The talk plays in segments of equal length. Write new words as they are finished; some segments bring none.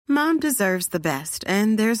Mom deserves the best,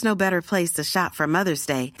 and there's no better place to shop for Mother's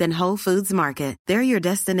Day than Whole Foods Market. They're your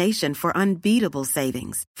destination for unbeatable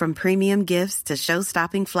savings, from premium gifts to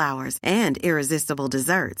show-stopping flowers and irresistible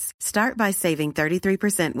desserts. Start by saving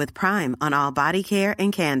 33% with Prime on all body care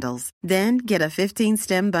and candles. Then get a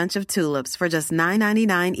 15-stem bunch of tulips for just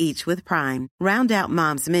 $9.99 each with Prime. Round out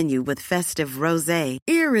Mom's menu with festive rosé,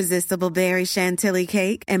 irresistible berry chantilly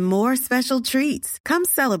cake, and more special treats. Come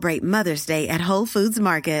celebrate Mother's Day at Whole Foods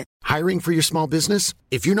Market. Hiring for your small business?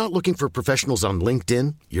 If you're not looking for professionals on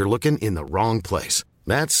LinkedIn, you're looking in the wrong place.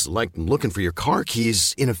 That's like looking for your car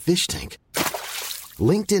keys in a fish tank.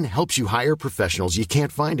 LinkedIn helps you hire professionals you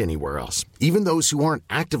can't find anywhere else, even those who aren't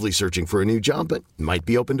actively searching for a new job but might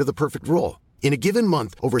be open to the perfect role. In a given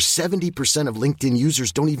month, over 70% of LinkedIn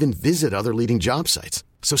users don't even visit other leading job sites.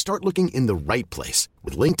 So start looking in the right place.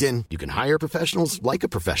 With LinkedIn, you can hire professionals like a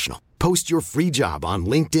professional. Post your free job on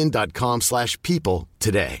linkedin.com/people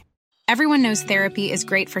today. Everyone knows therapy is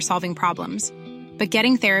great for solving problems, but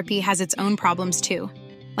getting therapy has its own problems too,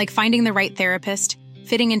 like finding the right therapist,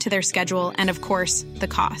 fitting into their schedule, and of course, the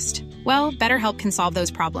cost. Well, BetterHelp can solve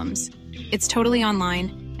those problems. It's totally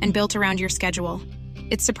online and built around your schedule.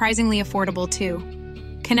 It's surprisingly affordable too.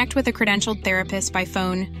 Connect with a credentialed therapist by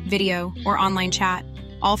phone, video, or online chat,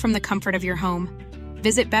 all from the comfort of your home.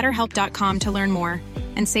 Visit BetterHelp.com to learn more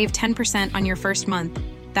and save 10% on your first month.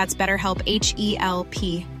 That's BetterHelp,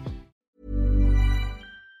 H-E-L-P.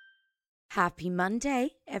 Happy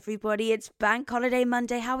Monday, everybody. It's Bank Holiday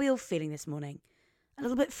Monday. How are we all feeling this morning? A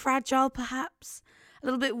little bit fragile, perhaps? A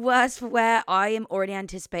little bit worse for wear? I am already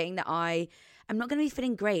anticipating that I am not going to be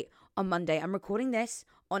feeling great on Monday. I'm recording this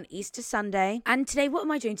on Easter Sunday. And today, what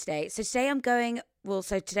am I doing today? So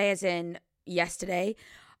today as in yesterday,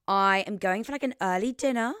 I am going for like an early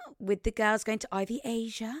dinner with the girls, going to Ivy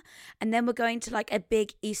Asia. And then we're going to like a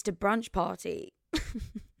big Easter brunch party.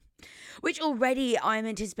 Which already I'm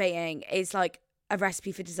anticipating is like a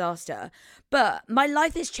recipe for disaster. But my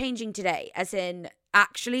life is changing today, as in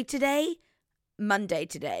actually today, Monday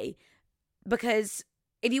today. Because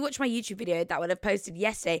if you watch my YouTube video that I would have posted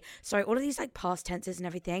yesterday, sorry, all of these like past tenses and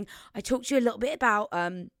everything, I talked to you a little bit about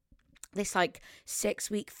this like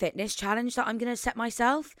 6-week fitness challenge that I'm going to set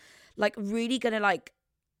myself. Like really going to like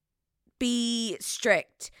be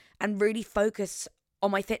strict and really focus on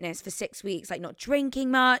my fitness for 6 weeks, like not drinking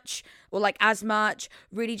much or like as much,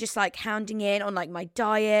 really just like hounding in on like my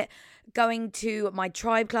diet, going to my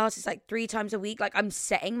tribe classes like 3 times a week. Like I'm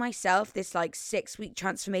setting myself this like 6-week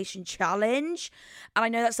transformation challenge. And I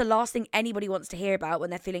know that's the last thing anybody wants to hear about when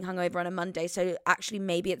they're feeling hungover on a Monday. So actually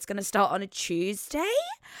maybe it's going to start on a Tuesday.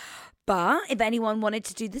 But if anyone wanted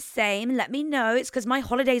to do the same, let me know. It's because my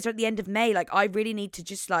holidays are at the end of May. Like, I really need to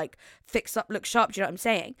just, like, fix up, look sharp. Do you know what I'm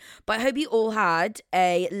saying? But I hope you all had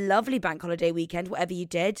a lovely bank holiday weekend, whatever you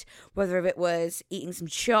did. Whether it was eating some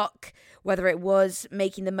choc, whether it was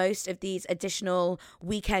making the most of these additional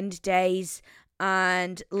weekend days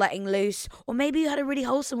and letting loose. Or maybe you had a really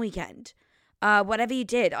wholesome weekend. Whatever you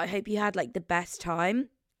did, I hope you had, like, the best time.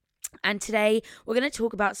 And today, we're going to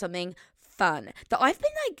talk about something fun that I've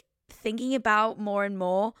been, like, thinking about more and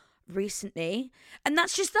more recently, and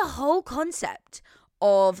that's just the whole concept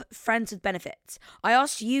of friends with benefits. I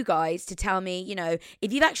asked you guys to tell me, you know,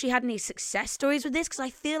 if you've actually had any success stories with this, because I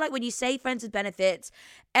feel like when you say friends with benefits,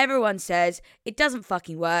 everyone says it doesn't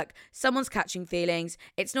fucking work. Someone's catching feelings.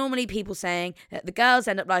 It's normally people saying that the girls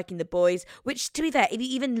end up liking the boys, which, to be fair, if you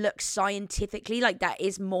even look scientifically, like that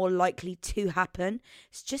is more likely to happen.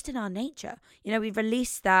 It's just in our nature. You know, we've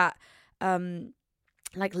released that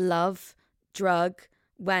like love drug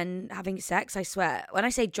when having sex. I swear, when I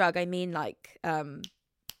say drug, I mean like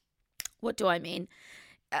what do I mean?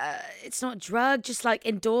 It's not drug, just like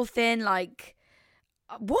endorphin. Like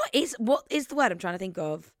what is the word I'm trying to think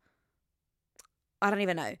of? I don't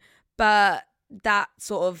even know, but that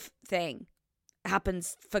sort of thing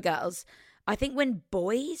happens for girls. I think when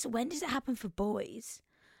does it happen for boys?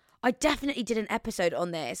 I definitely did an episode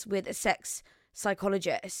on this with a sex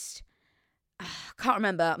psychologist. Can't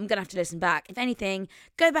remember. I'm going to have to listen back. If anything,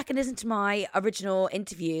 go back and listen to my original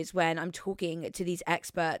interviews when I'm talking to these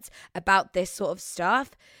experts about this sort of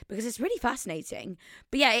stuff, because it's really fascinating.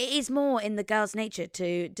 But yeah, it is more in the girl's nature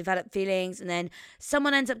to develop feelings, and then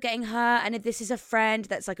someone ends up getting hurt. And if this is a friend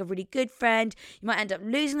that's like a really good friend, you might end up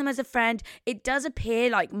losing them as a friend. It does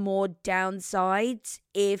appear like more downsides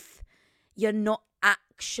if you're not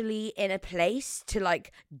actually in a place to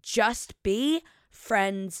like just be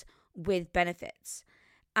friends with benefits.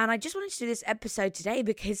 And I just wanted to do this episode today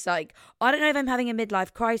because like I don't know if I'm having a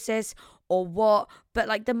midlife crisis or what, but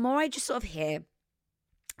like the more I just sort of hear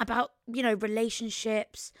about, you know,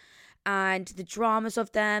 relationships and the dramas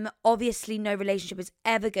of them. Obviously, no relationship is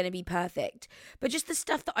ever going to be perfect, but just the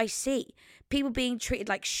stuff that I see, people being treated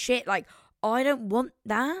like shit, like, I don't want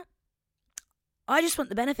that. I just want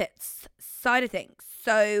the benefits side of things.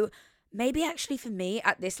 So maybe actually for me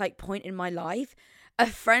at this like point in my life, a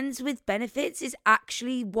friends with benefits is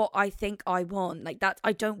actually what I think I want. Like that,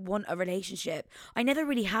 I don't want a relationship. I never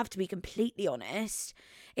really have, to be completely honest.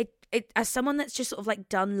 It as someone that's just sort of like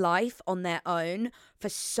done life on their own for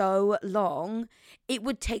so long, it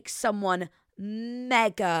would take someone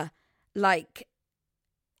mega like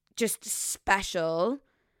just special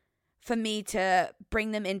for me to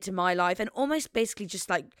bring them into my life and almost basically just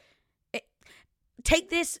like take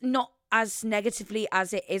this not as negatively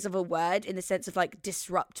as it is of a word, in the sense of like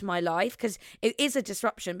disrupt my life, because it is a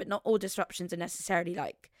disruption, but not all disruptions are necessarily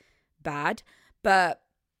like bad. But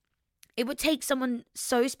it would take someone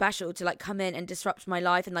so special to like come in and disrupt my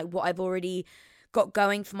life and like what I've already got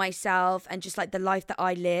going for myself and just like the life that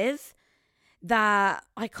I live, that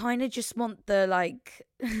I kind of just want the like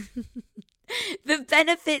the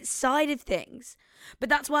benefit side of things. But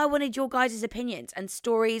that's why I wanted your guys' opinions and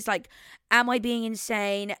stories. Like, am I being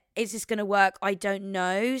insane? Is this going to work? I don't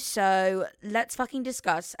know. So let's fucking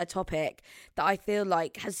discuss a topic that I feel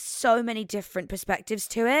like has so many different perspectives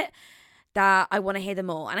to it that I want to hear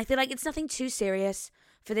them all. And I feel like it's nothing too serious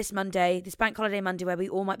for this Monday, this bank holiday Monday, where we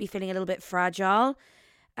all might be feeling a little bit fragile.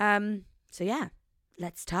 So yeah,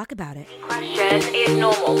 let's talk about it. Question is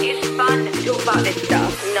normal. It's fun to talk about this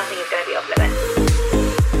stuff. Nothing is going to be off limits.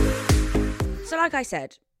 So like I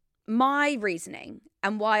said, my reasoning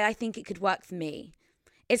and why I think it could work for me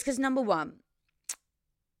is because, number one,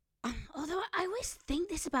 although I always think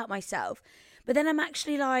this about myself, but then I'm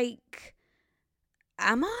actually like,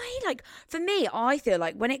 am I? Like, for me, I feel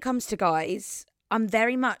like when it comes to guys, I'm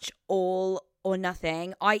very much all or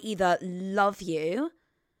nothing. I either love you,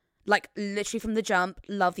 like literally from the jump,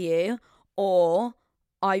 love you, or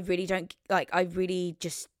I really don't, like, I really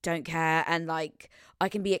just don't care, and like I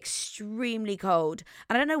can be extremely cold.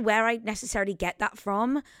 And I don't know where I necessarily get that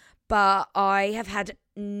from, but I have had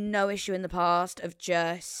no issue in the past of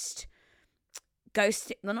just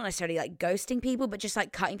ghosting, well, not necessarily like ghosting people, but just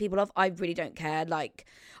like cutting people off. I really don't care. Like,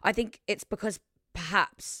 I think it's because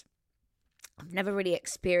perhaps I've never really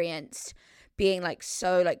experienced being like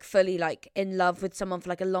so like fully like in love with someone for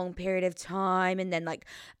like a long period of time, and then like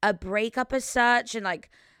a breakup as such, and like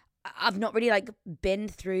I've not really like been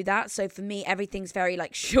through that. So for me, everything's very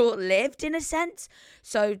like short-lived in a sense.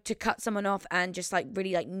 So to cut someone off and just like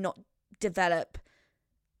really like not develop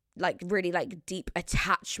like really like deep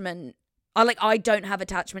attachment, I don't have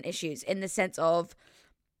attachment issues in the sense of,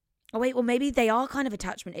 oh wait, well maybe they are kind of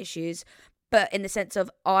attachment issues, but in the sense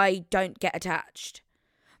of I don't get attached.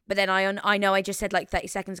 But then I know I just said like 30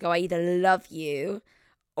 seconds ago, I either love you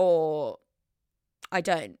or I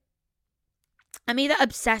don't. I'm either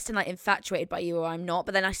obsessed and like infatuated by you or I'm not,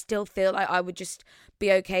 but then I still feel like I would just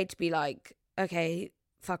be okay to be like, okay,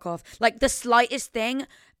 fuck off. Like the slightest thing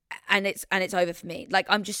and it's over for me. Like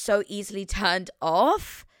I'm just so easily turned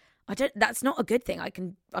off. That's not a good thing.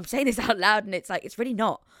 I'm saying this out loud and it's like, it's really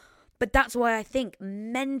not. But that's why I think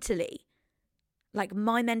mentally, like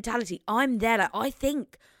my mentality, I'm there. Like I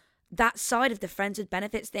think that side of the friends with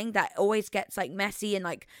benefits thing that always gets like messy and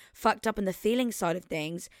like fucked up in the feeling side of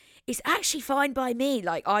things is actually fine by me.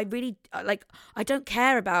 Like I really, like I don't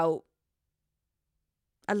care about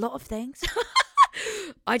a lot of things.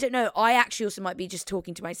 I don't know. I actually also might be just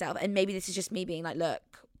talking to myself, and maybe this is just me being like,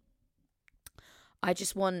 look, I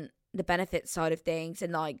just want the benefit side of things,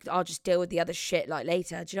 and like I'll just deal with the other shit like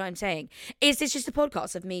later. Do you know what I'm saying? Is this just a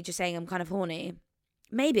podcast of me just saying I'm kind of horny?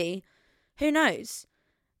 Maybe. Who knows?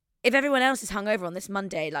 If everyone else is hungover on this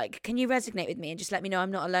Monday, like, can you resonate with me and just let me know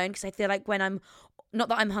I'm not alone? Because I feel like when I'm, not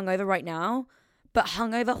that I'm hungover right now, but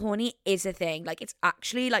hungover horny is a thing. Like, it's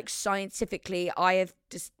actually like scientifically, I've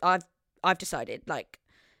decided like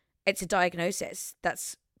it's a diagnosis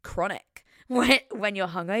that's chronic when you're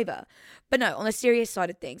hungover. But no, on the serious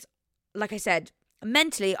side of things, like I said,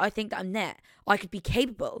 mentally, I think that I'm there. I could be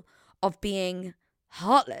capable of being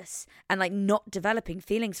heartless and like not developing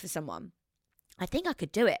feelings for someone. I think I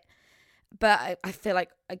could do it. But I feel like,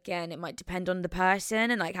 again, it might depend on the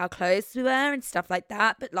person and like how close we were and stuff like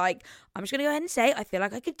that. But like, I'm just going to go ahead and say I feel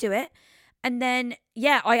like I could do it. And then,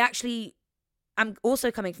 yeah, I'm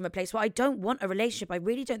also coming from a place where I don't want a relationship. I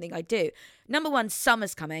really don't think I do. Number one,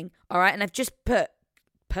 summer's coming, all right? And I've just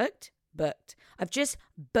booked. I've just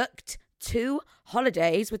booked 2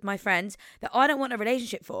 holidays with my friends that I don't want a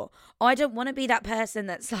relationship for. I don't want to be that person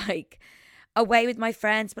that's like away with my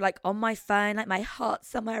friends, but like on my phone, like my heart's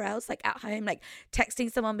somewhere else, like at home, like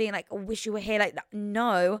texting someone being like, I wish you were here, like that.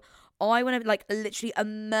 No, I want to like literally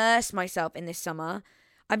immerse myself in this summer.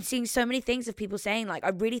 I'm seeing so many things of people saying like, I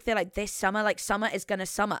really feel like this summer, like summer is going to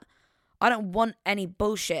summer. I don't want any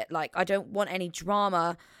bullshit. Like, I don't want any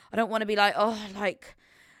drama. I don't want to be like, oh, like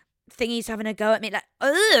thingy's having a go at me. Like,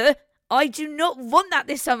 ugh, I do not want that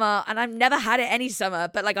this summer. And I've never had it any summer,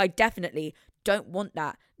 but like, I definitely don't want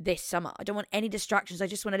that this summer. I don't want any distractions. I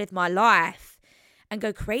just want to live my life and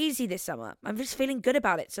go crazy this summer. I'm just feeling good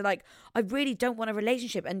about it. So like, I really don't want a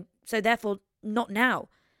relationship. And so therefore, not now.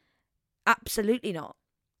 Absolutely not.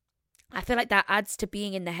 I feel like that adds to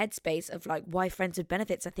being in the headspace of like why friends with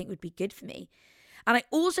benefits I think would be good for me. And I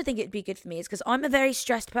also think it'd be good for me is because I'm a very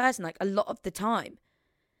stressed person, like a lot of the time.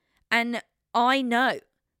 And I know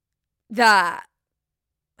that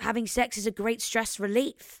having sex is a great stress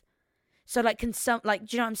relief. So like, do you know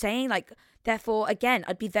what I'm saying? Like, therefore, again,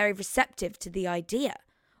 I'd be very receptive to the idea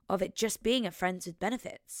of it just being a friends with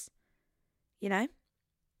benefits, you know?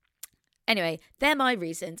 Anyway, they're my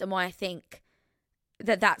reasons and why I think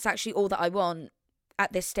that that's actually all that I want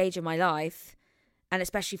at this stage of my life, and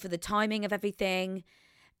especially for the timing of everything.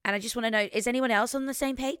 And I just want to know, is anyone else on the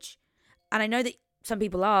same page? And I know that some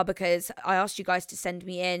people are, because I asked you guys to send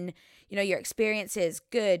me in, you know, your experiences,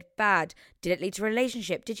 good, bad. Did it lead to a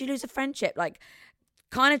relationship? Did you lose a friendship? Like,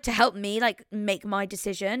 kind of to help me, like, make my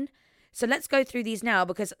decision. So let's go through these now,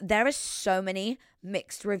 because there are so many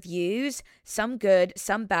mixed reviews, some good,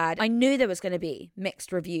 some bad. I knew there was going to be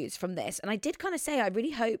mixed reviews from this. And I did kind of say, I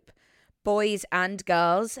really hope boys and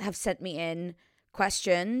girls have sent me in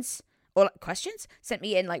sent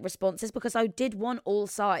me in like responses, because I did want all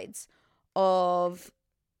sides of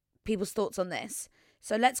people's thoughts on this.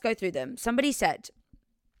 So let's go through them. Somebody said,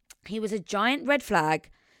 he was a giant red flag,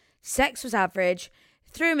 sex was average,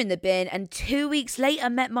 threw him in the bin, and 2 weeks later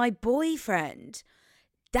met my boyfriend.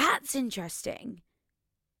 That's interesting.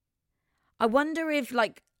 I wonder if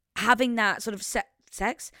like having that sort of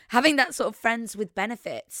having that sort of friends with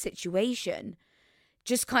benefits situation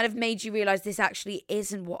just kind of made you realize this actually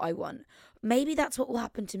isn't what I want. Maybe that's what will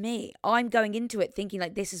happen to me. I'm going into it thinking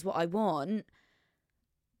like this is what I want,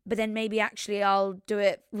 but then maybe actually I'll do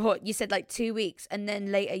it, what you said, like 2 weeks, and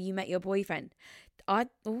then later you met your boyfriend. I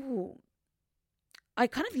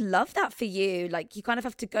kind of love that for you. Like, you kind of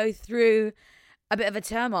have to go through a bit of a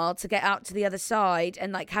turmoil to get out to the other side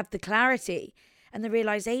and like have the clarity and the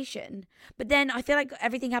realization. But then I feel like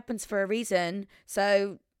everything happens for a reason.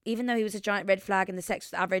 So even though he was a giant red flag and the sex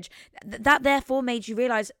was average, that therefore made you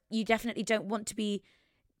realize you definitely don't want to be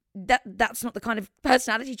that's not the kind of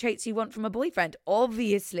personality traits you want from a boyfriend,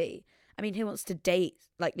 obviously. I mean, who wants to date,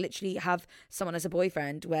 like literally have someone as a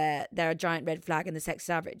boyfriend where they're a giant red flag and the sex is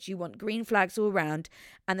average? You want green flags all around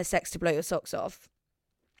and the sex to blow your socks off.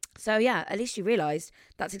 So yeah, at least you realised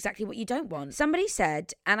that's exactly what you don't want. Somebody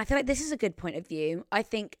said, and I feel like this is a good point of view, I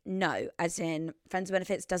think no, as in friends with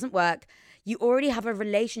benefits doesn't work. You already have a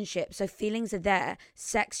relationship, so feelings are there.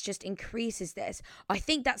 Sex just increases this. I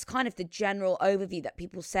think that's kind of the general overview that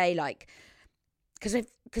people say, like,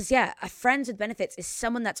 because yeah, a friends with benefits is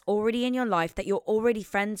someone that's already in your life that you're already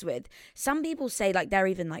friends with. Some people say like they're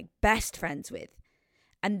even like best friends with.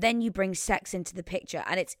 And then you bring sex into the picture,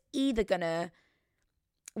 and it's either gonna,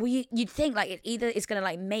 well, you'd think like it either is going to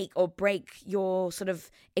like make or break your sort of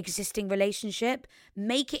existing relationship.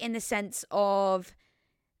 Make it in the sense of,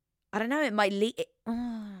 I don't know, it might lead.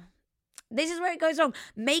 This is where it goes wrong.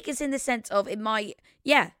 Make it in the sense of it might,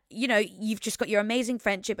 yeah, you know, you've just got your amazing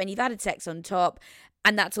friendship and you've added sex on top,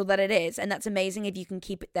 and that's all that it is. And that's amazing if you can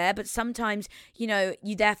keep it there. But sometimes, you know,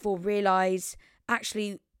 you therefore realize,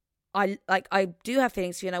 actually, I do have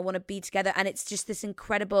feelings for you and I want to be together. And it's just this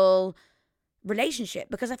incredible relationship,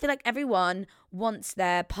 because I feel like everyone wants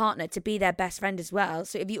their partner to be their best friend as well.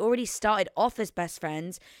 So if you already started off as best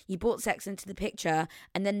friends, you brought sex into the picture,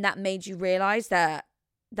 and then that made you realize that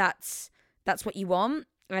that's what you want,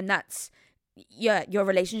 and that's, yeah, your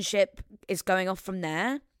relationship is going off from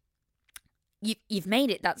there. You've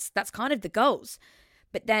made it. That's kind of the goals.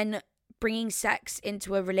 But then bringing sex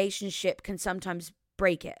into a relationship can sometimes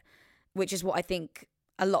break it, which is what I think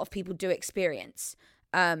a lot of people do experience.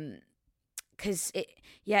 Because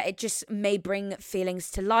it just may bring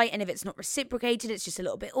feelings to light, and if it's not reciprocated, it's just a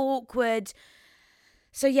little bit awkward.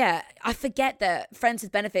 So yeah, I forget that friends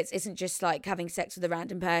with benefits isn't just like having sex with a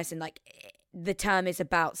random person. Like, the term is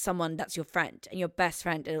about someone that's your friend and your best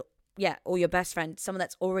friend, or your best friend, someone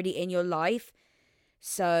that's already in your life.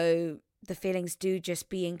 So the feelings do just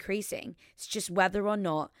be increasing. It's just whether or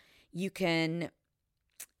not you can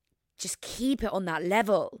just keep it on that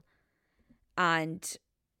level, and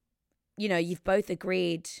you know, you've both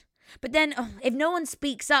agreed. But then if no one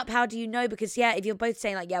speaks up, how do you know? Because yeah, if you're both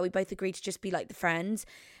saying like, yeah, we both agreed to just be like the friends,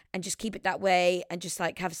 and just keep it that way and just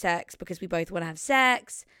like have sex because we both want to have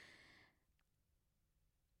sex.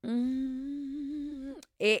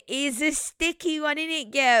 It is a sticky one, isn't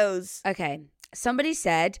it, girls? Okay, somebody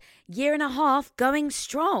said 1.5 years going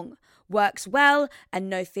strong. Works well and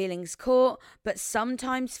no feelings caught, but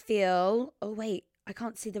sometimes feel... Oh, wait, I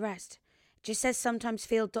can't see the rest. It just says sometimes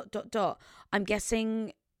feel ... I'm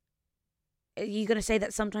guessing... Are you going to say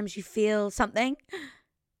that sometimes you feel something?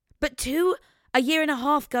 But 1.5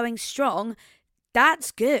 years going strong,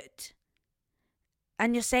 that's good.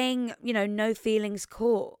 And you're saying, you know, no feelings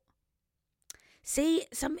caught. See,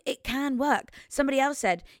 it can work. Somebody else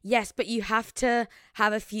said, yes, but you have to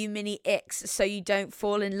have a few mini icks so you don't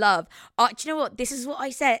fall in love. Do you know what? This is what I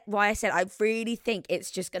said. Why I said I really think it's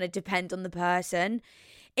just going to depend on the person.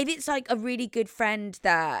 If it's like a really good friend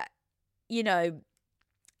that, you know,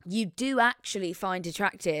 you do actually find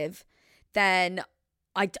attractive, then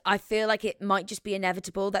I feel like it might just be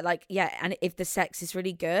inevitable that, like, yeah, and if the sex is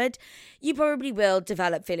really good, you probably will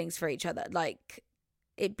develop feelings for each other. Like,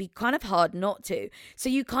 it'd be kind of hard not to. So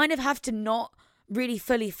you kind of have to not really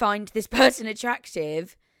fully find this person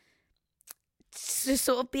attractive to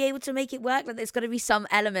sort of be able to make it work. Like, there's got to be some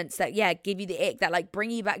elements that, yeah, give you the ick, that like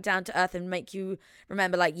bring you back down to earth and make you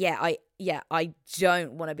remember, like, I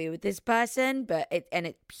don't want to be with this person, but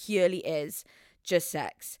it purely is just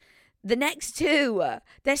sex. The next two,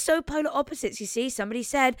 they're so polar opposites, you see. Somebody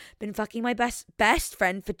said, been fucking my best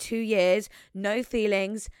friend for 2 years, no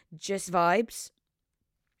feelings, just vibes.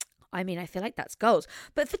 I mean, I feel like that's goals.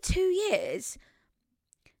 But for 2 years,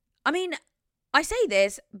 I mean, I say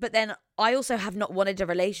this, but then I also have not wanted a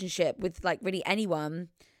relationship with like really anyone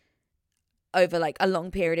over like a long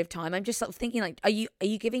period of time. I'm just sort of thinking, like, are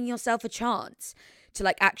you giving yourself a chance to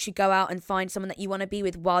like actually go out and find someone that you want to be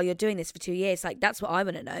with while you're doing this for 2 years? Like, that's what I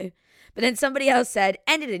want to know. But then somebody else said,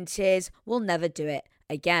 ended in tears, we'll never do it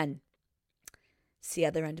again. It's the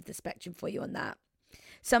other end of the spectrum for you on that.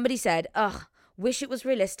 Somebody said, wish it was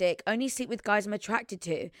realistic, only sleep with guys I'm attracted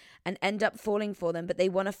to and end up falling for them, but they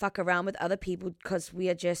want to fuck around with other people because we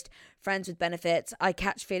are just friends with benefits. I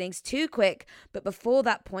catch feelings too quick, but before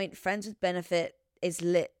that point, friends with benefits is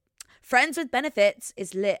lit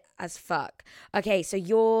as fuck. Okay, so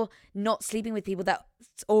you're not sleeping with people that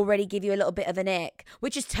already give you a little bit of an ick,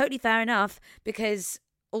 which is totally fair enough, because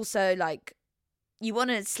also, like, you want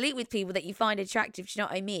to sleep with people that you find attractive, do you know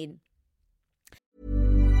what I mean?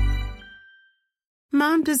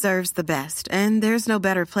 Mom deserves the best, and there's no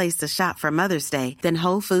better place to shop for Mother's Day than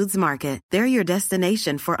Whole Foods Market. They're your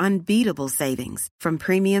destination for unbeatable savings, from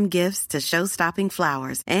premium gifts to show-stopping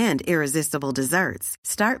flowers and irresistible desserts.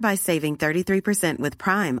 Start by saving 33% with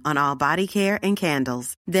Prime on all body care and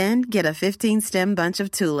candles. Then get a 15-stem bunch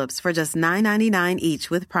of tulips for just $9.99 each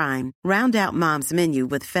with Prime. Round out Mom's menu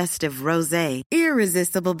with festive rosé,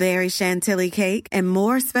 irresistible berry chantilly cake, and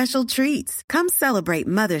more special treats. Come celebrate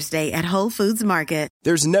Mother's Day at Whole Foods Market.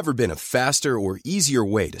 There's never been a faster or easier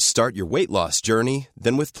way to start your weight loss journey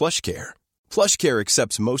than with PlushCare. PlushCare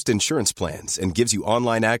accepts most insurance plans and gives you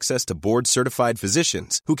online access to board-certified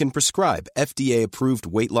physicians who can prescribe FDA-approved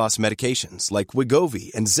weight loss medications like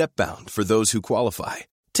Wegovy and Zepbound for those who qualify.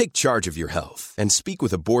 Take charge of your health and speak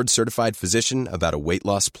with a board-certified physician about a weight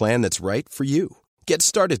loss plan that's right for you. Get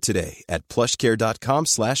started today at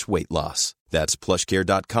plushcare.com/weight-loss. That's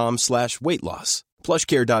plushcare.com/weight-loss.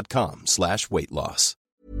 plushcare.com/weight-loss.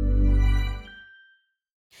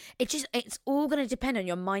 It's all going to depend on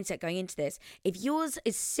your mindset going into this. If yours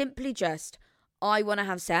is simply just, I want to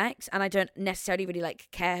have sex and I don't necessarily really like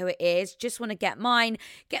care who it is, just want to get my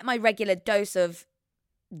regular dose of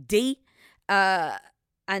D, and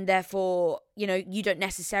therefore, you know, you don't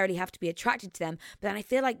necessarily have to be attracted to them. But then I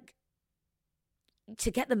feel like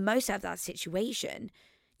to get the most out of that situation,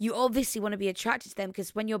 you obviously want to be attracted to them,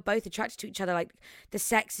 because when you're both attracted to each other, like, the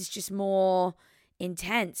sex is just more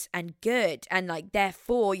intense and good, and like,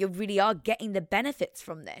 therefore you really are getting the benefits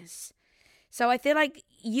from this. So I feel like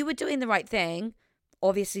you were doing the right thing,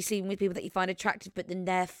 obviously sleeping with people that you find attractive, but then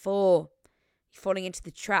therefore falling into the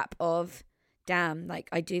trap of, damn, like,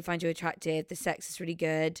 I do find you attractive, the sex is really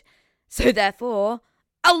good, so therefore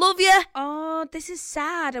I love you. Oh, this is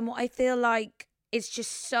sad. And what I feel like is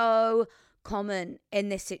just so common in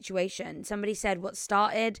this situation. Somebody said, what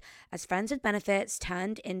started as friends with benefits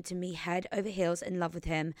turned into me head over heels in love with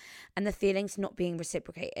him, and the feelings not being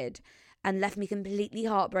reciprocated, and left me completely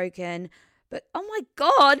heartbroken. But oh my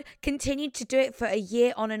God, continued to do it for a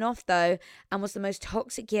year on and off though, and was the most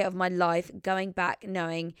toxic year of my life, going back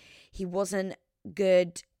knowing he wasn't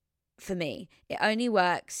good for me. It only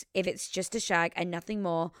works if it's just a shag and nothing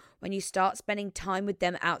more. When you start spending time with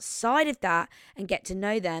them outside of that and get to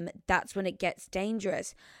know them, that's when it gets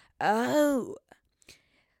dangerous. oh,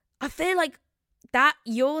 I feel like that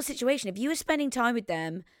your situation, if you were spending time with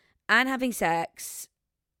them and having sex,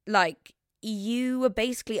 like, you were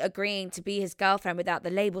basically agreeing to be his girlfriend without the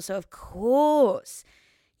label. So, of course,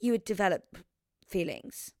 you would develop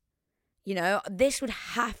feelings. You know, this would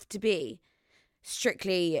have to be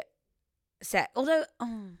strictly sex. Although,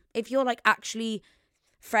 if you're, like, actually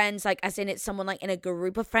friends, like, as in it's someone, like, in a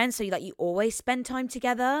group of friends, so, like, you always spend time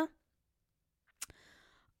together,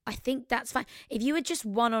 I think that's fine. If you were just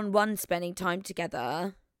one-on-one spending time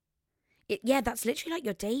together, that's literally like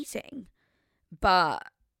you're dating. But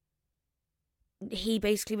he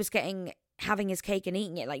basically was having his cake and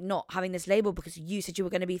eating it, like not having this label because you said you were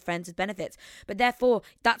going to be friends with benefits. But therefore,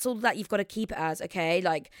 that's all that you've got to keep it as, okay?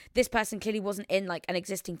 Like, this person clearly wasn't in, like, an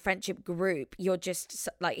existing friendship group. You're just,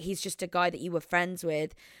 like, he's just a guy that you were friends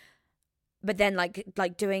with. But then,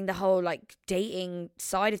 like doing the whole, like, dating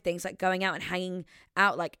side of things, like going out and hanging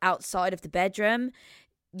out, like, outside of the bedroom.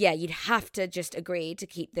 Yeah, you'd have to just agree to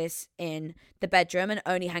keep this in the bedroom and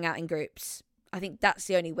only hang out in groups. I think that's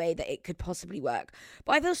the only way that it could possibly work.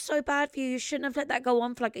 But I feel so bad for you. You shouldn't have let that go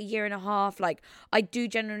on for, like, a year and a half. Like, I do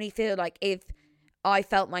genuinely feel like if I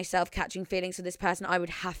felt myself catching feelings for this person, I would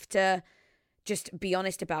have to just be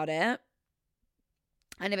honest about it.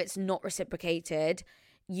 And if it's not reciprocated,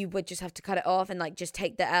 you would just have to cut it off and, like, just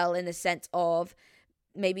take the L in the sense of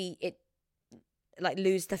maybe it, like,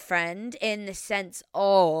 lose the friend in the sense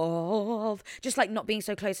of just, like, not being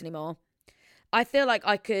so close anymore. I feel like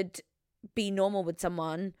I could be normal with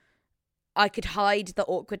someone. I could hide the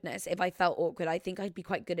awkwardness if I felt awkward. I think I'd be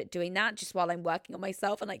quite good at doing that just while I'm working on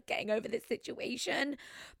myself and, like, getting over this situation.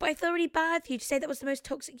 But I feel really bad for you to say that was the most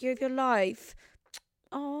toxic year of your life.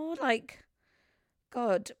 Oh, like,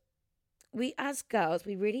 God. We, as girls,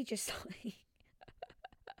 we really just, like,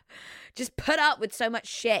 just put up with so much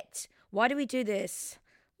shit. Why do we do this?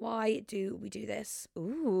 Why do we do this?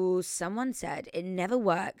 Ooh, someone said it never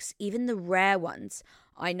works. Even the rare ones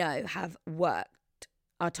I know have worked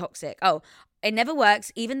are toxic. Oh, it never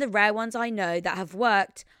works. Even the rare ones I know that have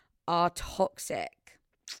worked are toxic.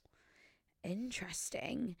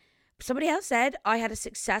 Interesting. Somebody else said, I had a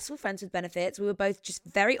successful friends with benefits. We were both just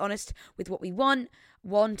very honest with what we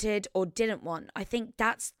wanted or didn't want. I think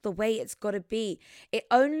that's the way it's got to be. It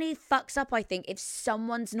only fucks up, I think, if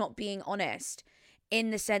someone's not being honest in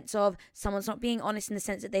the sense of someone's not being honest in the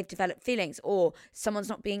sense that they've developed feelings, or someone's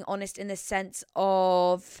not being honest in the sense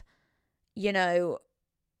of, you know,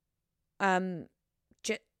 no,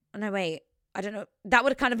 wait, I don't know. That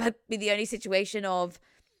would kind of be the only situation of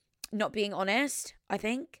not being honest, I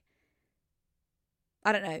think.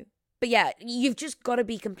 I don't know. But yeah, you've just got to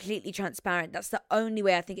be completely transparent. That's the only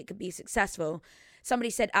way I think it could be successful. Somebody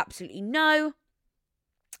said absolutely no.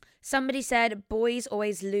 Somebody said boys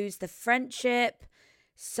always lose the friendship.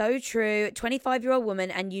 So true. 25-year-old woman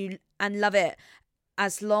and love it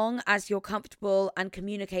as long as you're comfortable and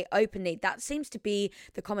communicate openly. That seems to be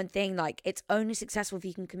the common thing. Like, it's only successful if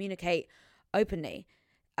you can communicate openly.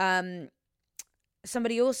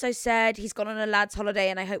 Somebody also said he's gone on a lad's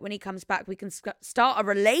holiday and I hope when he comes back we can start a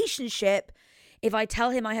relationship if I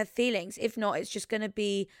tell him I have feelings. If not, it's just going to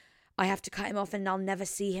be I have to cut him off and I'll never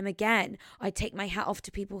see him again. I take my hat off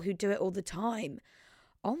to people who do it all the time.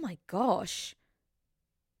 Oh my gosh.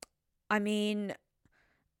 I mean,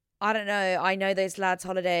 I don't know. I know those lads'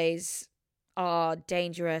 holidays are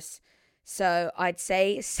dangerous. So I'd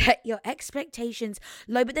say set your expectations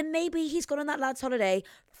low. But then maybe he's gone on that lad's holiday,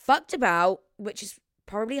 fucked about, which is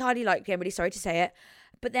probably highly likely. I'm really sorry to say it.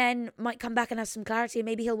 But then might come back and have some clarity. And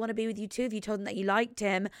maybe he'll want to be with you too if you told him that you liked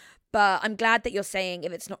him. But I'm glad that you're saying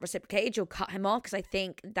if it's not reciprocated, you'll cut him off, because I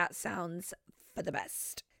think that sounds for the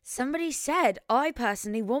best. Somebody said, I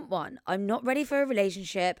personally want one. I'm not ready for a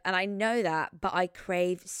relationship and I know that, but I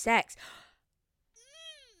crave sex.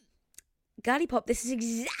 Girly pop, this is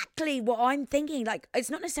exactly what I'm thinking. Like, it's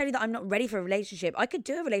not necessarily that I'm not ready for a relationship. I could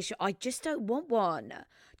do a relationship. I just don't want one.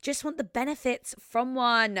 Just want the benefits from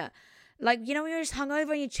one. Like, you know, when you're just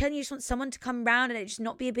hungover and you're chilling, you just want someone to come around and it just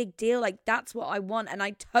not be a big deal. Like, that's what I want. And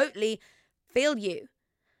I totally feel you.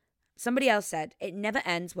 Somebody else said, it never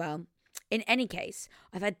ends well. In any case,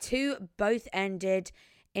 I've had two, both ended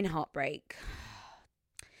in heartbreak.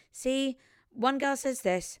 See, one girl says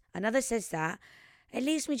this, another says that. It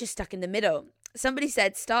leaves me just stuck in the middle. Somebody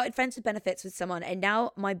said, started friends with benefits with someone and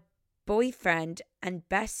now my boyfriend and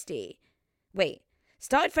bestie. Wait,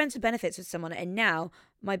 started friends with benefits with someone and now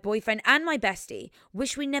my boyfriend and my bestie.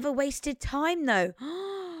 Wish we never wasted time though.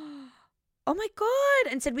 Oh my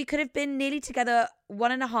God. And said we could have been nearly together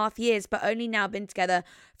 1.5 years, but only now been together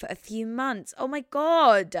for a few months. Oh my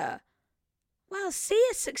God. Well, see,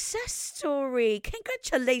 a success story.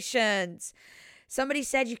 Congratulations. Somebody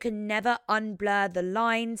said you can never unblur the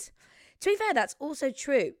lines. To be fair, that's also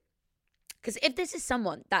true. Because if this is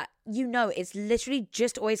someone that you know is literally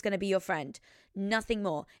just always going to be your friend, nothing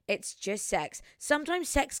more, it's just sex. Sometimes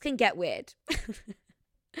sex can get weird.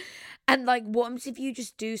 And like, what if you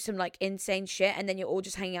just do some like insane shit and then you're all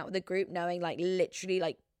just hanging out with a group knowing like literally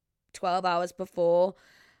like 12 hours before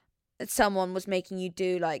someone was making you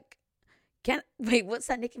do like, what's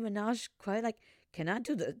that Nicki Minaj quote? Like, can I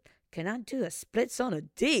do the splits on a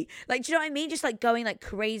D? Like, do you know what I mean? Just like going like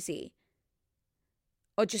crazy.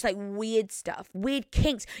 Or just like weird stuff, weird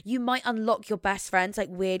kinks. You might unlock your best friend's like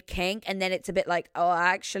weird kink, and then it's a bit like, oh,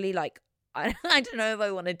 actually, like, I don't know if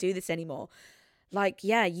I want to do this anymore. Like,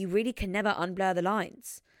 yeah, you really can never unblur the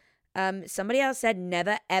lines. Somebody else said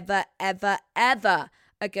never, ever, ever, ever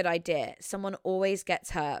a good idea. Someone always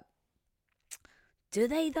gets hurt. Do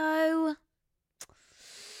they though?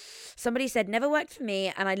 Somebody said never worked for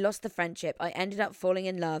me and I lost the friendship. I ended up falling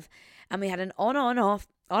in love and we had an on-off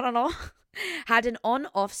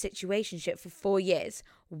situationship for 4 years.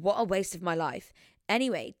 What a waste of my life.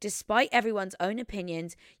 Anyway, despite everyone's own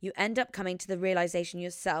opinions, you end up coming to the realization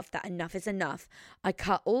yourself that enough is enough. I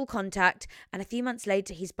cut all contact, and a few months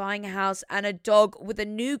later, he's buying a house and a dog with a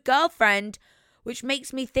new girlfriend, which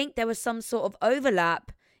makes me think there was some sort of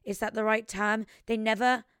overlap. Is that the right term? They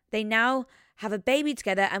now have a baby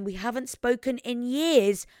together, and we haven't spoken in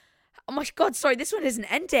years. Oh my God, sorry, this one isn't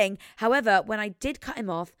ending. However, when I did cut him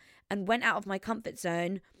off and went out of my comfort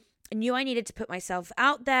zone, I knew I needed to put myself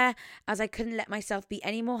out there as I couldn't let myself be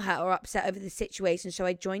any more hurt or upset over the situation, so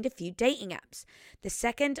I joined a few dating apps. The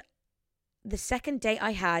second date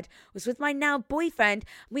I had was with my now boyfriend.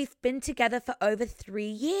 We've been together for over 3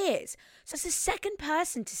 years. So it's the second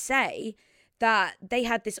person to say that they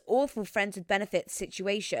had this awful friends with benefits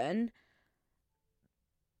situation,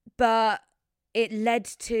 but it led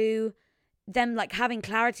to them like having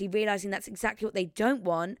clarity, realizing that's exactly what they don't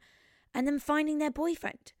want, and then finding their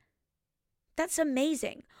boyfriend. That's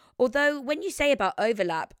amazing. Although when you say about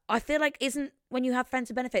overlap, I feel like when you have friends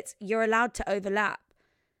with benefits, you're allowed to overlap.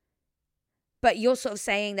 But you're sort of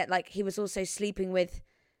saying that like he was also sleeping with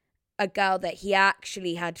a girl that he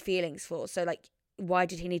actually had feelings for. So like, why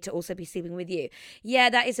did he need to also be sleeping with you? Yeah,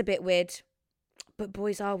 that is a bit weird. But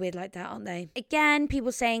boys are weird like that, aren't they? Again,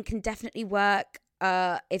 people saying can definitely work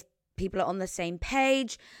if people are on the same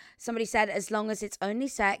page. Somebody said, as long as it's only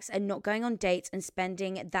sex and not going on dates and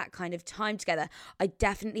spending that kind of time together. I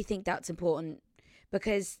definitely think that's important,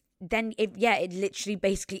 because then it literally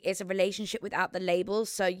basically is a relationship without the label.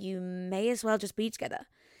 So you may as well just be together.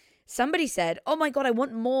 Somebody said, oh my God, I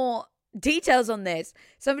want more details on this.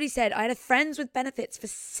 Somebody said, I had a friends with benefits for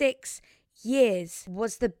 6 years.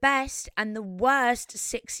 Was the best and the worst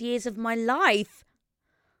 6 years of my life.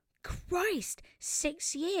 Christ,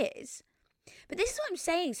 6 years. But this is what I'm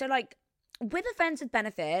saying. So like with a friends with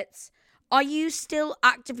benefits, are you still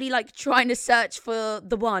actively like trying to search for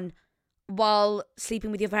the one while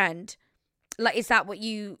sleeping with your friend? Like, is that what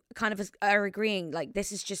you kind of are agreeing? Like,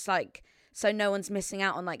 this is just like, so no one's missing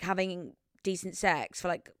out on like having decent sex for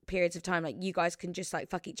like periods of time. Like you guys can just like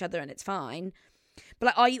fuck each other and it's fine. But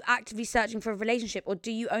like, are you actively searching for a relationship, or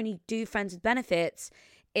do you only do friends with benefits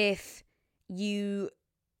if you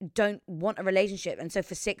don't want a relationship? And so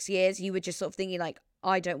for 6 years you were just sort of thinking like,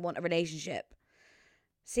 I don't want a relationship.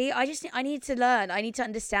 See, I need to learn. I need to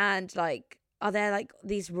understand, like, are there like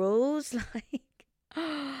these rules? Like,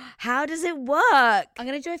 how does it work? I'm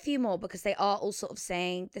going to do a few more because they are all sort of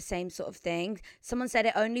saying the same sort of thing. Someone said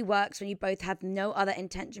it only works when you both have no other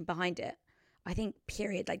intention behind it. I think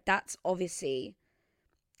period. Like, that's obviously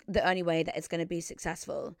the only way that it's going to be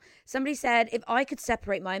successful. Somebody said, if I could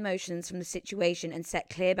separate my emotions from the situation and set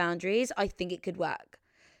clear boundaries, I think it could work.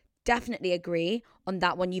 Definitely agree on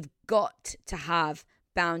that one. You've got to have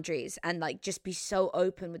boundaries and like just be so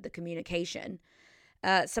open with the communication.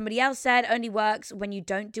 Somebody else said only works when you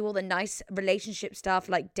don't do all the nice relationship stuff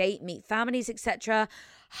like date, meet families, etc.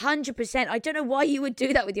 100%. I don't know why you would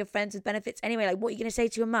do that with your friends with benefits anyway. Like, what are you going to say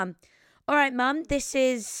to your mum? All right, mum, this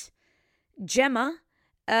is Gemma.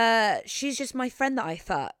 She's just my friend that I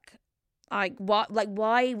fuck. Like, what? Like,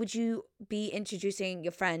 why would you be introducing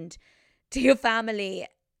your friend to your family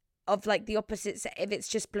of like the opposites if it's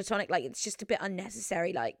just platonic? Like, it's just a bit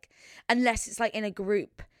unnecessary. Like, unless it's like in a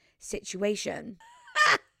group situation.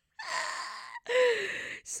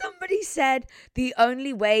 Somebody said the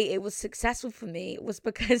only way it was successful for me was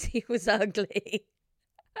because he was ugly.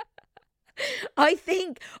 I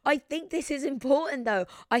think this is important though.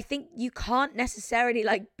 I think you can't necessarily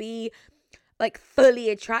like be like fully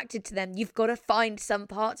attracted to them. You've got to find some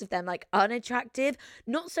parts of them like unattractive,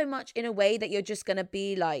 not so much in a way that you're just going to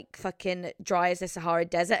be like fucking dry as the Sahara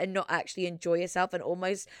Desert and not actually enjoy yourself and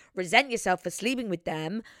almost resent yourself for sleeping with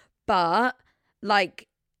them. But like,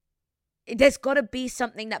 there's got to be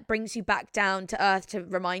something that brings you back down to earth to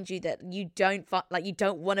remind you that you don't you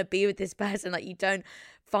don't want to be with this person, like you don't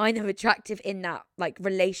find them attractive in that like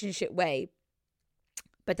relationship way.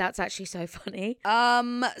 But that's actually so funny.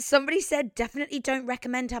 Somebody said, definitely don't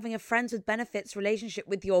recommend having a friends with benefits relationship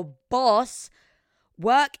with your boss.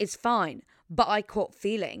 Work is fine, but I caught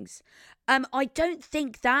feelings. I don't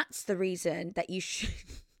think that's the reason that you should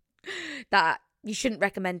that you shouldn't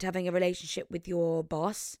recommend having a relationship with your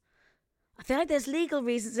boss. I feel like there's legal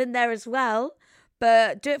reasons in there as well,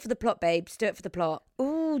 but do it for the plot, babes. Do it for the plot.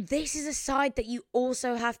 Ooh, this is a side that you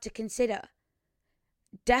also have to consider.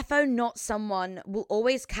 Defo not someone will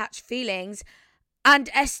always catch feelings and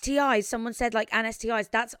STIs. Someone said like, and STIs.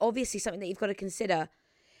 That's obviously something that you've got to consider.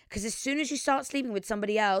 Because as soon as you start sleeping with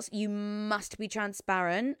somebody else, you must be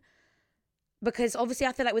transparent. Because obviously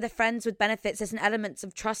I feel like with the friends with benefits, there's an element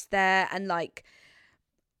of trust there. And like,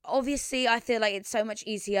 obviously I feel like it's so much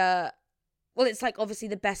easier. Well, it's like obviously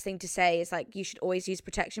the best thing to say is like you should always use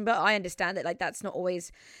protection, but I understand that like that's not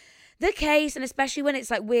always the case, and especially when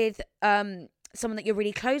it's like with someone that you're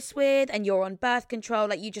really close with and you're on birth control,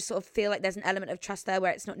 like you just sort of feel like there's an element of trust there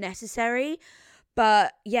where it's not necessary.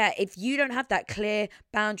 But yeah, if you don't have that clear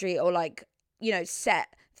boundary or like, you know,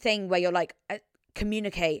 set thing where you're like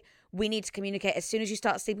communicate, we need to communicate as soon as you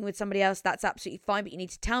start sleeping with somebody else, that's absolutely fine, but you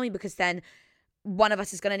need to tell me, because then one of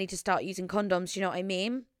us is going to need to start using condoms. Do you know what I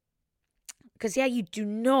mean? Because, yeah, you do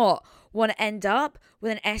not want to end up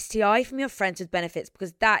with an STI from your friends with benefits,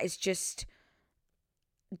 because that is just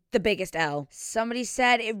the biggest L. Somebody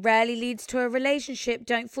said it rarely leads to a relationship.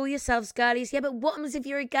 Don't fool yourselves, girlies. Yeah, but what happens if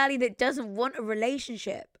you're a girlie that doesn't want a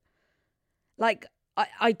relationship? Like,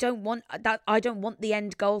 I don't want that. I don't want the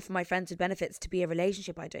end goal for my friends with benefits to be a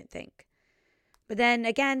relationship, I don't think. But then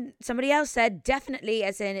again, somebody else said definitely,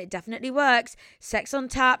 as in it definitely works. Sex on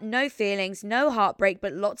tap, no feelings, no heartbreak,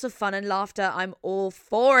 but lots of fun and laughter. I'm all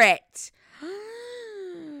for it.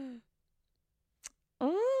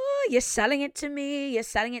 Oh, you're selling it to me. You're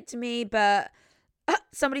selling it to me. But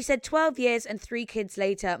somebody said 12 years and 3 kids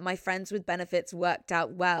later, my friends with benefits worked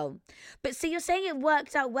out well. But see, you're saying it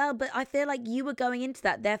worked out well, but I feel like you were going into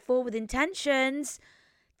that, therefore, with intentions.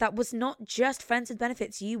 That was not just friends with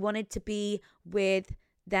benefits. You wanted to be with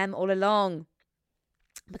them all along,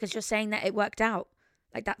 because you're saying that it worked out.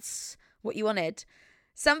 Like, that's what you wanted.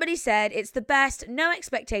 Somebody said, it's the best. No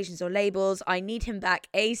expectations or labels. I need him back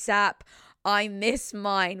ASAP. I miss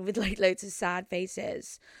mine, with like loads of sad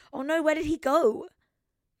faces. Oh no, where did he go?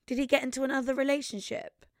 Did he get into another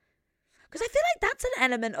relationship? Because I feel like that's an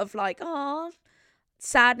element of like, oh,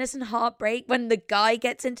 sadness and heartbreak when the guy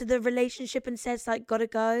gets into the relationship and says like, gotta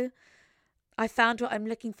go, I found what I'm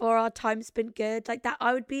looking for, our time's been good, like that.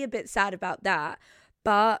 I would be a bit sad about that.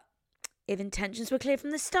 But if intentions were clear from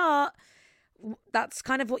the start, that's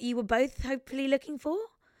kind of what you were both hopefully looking for.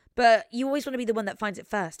 But you always want to be the one that finds it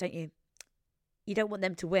first, don't you? You don't want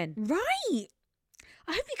them to win. Right.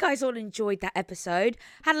 I hope you guys all enjoyed that episode.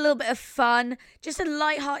 Had a little bit of fun. Just a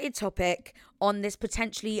light-hearted topic on this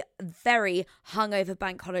potentially very hungover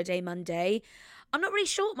bank holiday Monday. I'm not really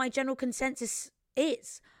sure what my general consensus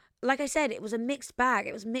is. Like I said, it was a mixed bag.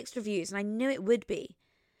 It was mixed reviews, and I knew it would be.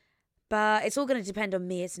 But it's all going to depend on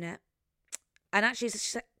me, isn't it? And actually,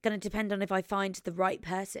 it's going to depend on if I find the right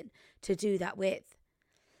person to do that with.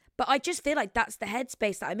 But I just feel like that's the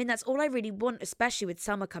headspace that I'm in. That's all I really want, especially with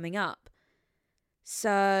summer coming up.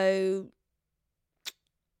 So,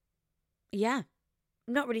 yeah,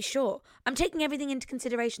 I'm not really sure. I'm taking everything into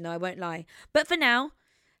consideration, though, I won't lie. But for now,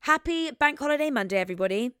 happy Bank Holiday Monday,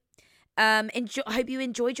 everybody. I hope you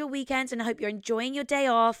enjoyed your weekends, and I hope you're enjoying your day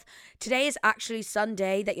off. Today is actually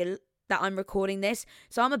Sunday that I'm recording this,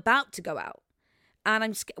 so I'm about to go out. And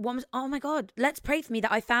I'm oh my God, let's pray for me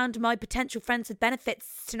that I found my potential friends with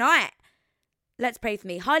benefits tonight. Let's pray for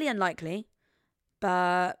me. Highly unlikely,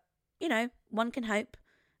 but, you know, one can hope.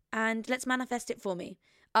 And let's manifest it for me.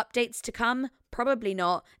 Updates to come? Probably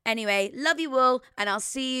not. Anyway, love you all, and I'll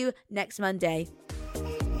see you next Monday.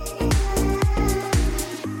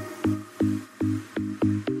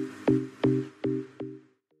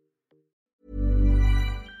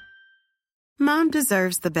 Mom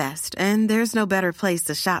deserves the best, and there's no better place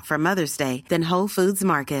to shop for Mother's Day than Whole Foods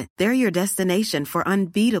Market. They're your destination for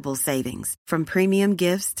unbeatable savings, from premium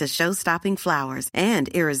gifts to show-stopping flowers and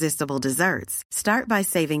irresistible desserts. Start by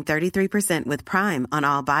saving 33% with Prime on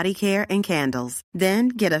all body care and candles. Then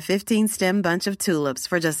get a 15-stem bunch of tulips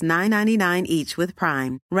for just $9.99 each with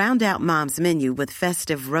Prime. Round out Mom's menu with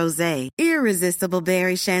festive rosé, irresistible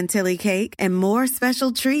berry chantilly cake, and more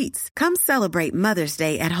special treats. Come celebrate Mother's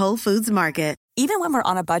Day at Whole Foods Market. Even when we're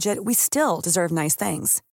on a budget, we still deserve nice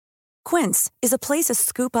things. Quince is a place to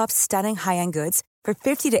scoop up stunning high-end goods for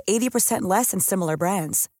 50 to 80% less than similar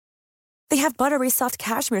brands. They have buttery soft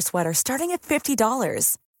cashmere sweaters starting at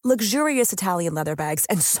 $50, luxurious Italian leather bags,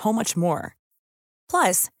 and so much more.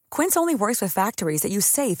 Plus, Quince only works with factories that use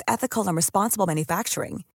safe, ethical, and responsible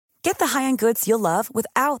manufacturing. Get the high-end goods you'll love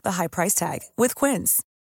without the high price tag with Quince.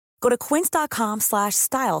 Go to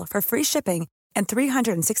quince.com/style for free shipping and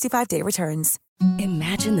 365-day returns.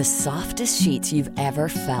 Imagine the softest sheets you've ever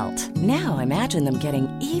felt. Now imagine them getting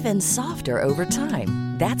even softer over time.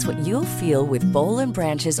 That's what you'll feel with Boll &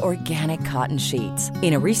 Branch's organic cotton sheets.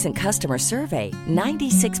 In a recent customer survey,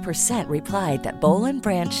 96% replied that Boll &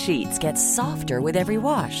 Branch sheets get softer with every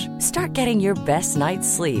wash. Start getting your best night's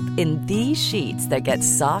sleep in these sheets that get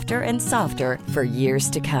softer and softer for years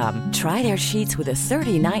to come. Try their sheets with a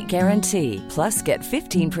 30-night guarantee. Plus, get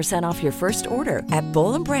 15% off your first order at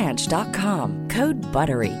bollandbranch.com. Code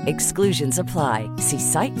BUTTERY. Exclusions apply. See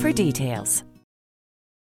site for details.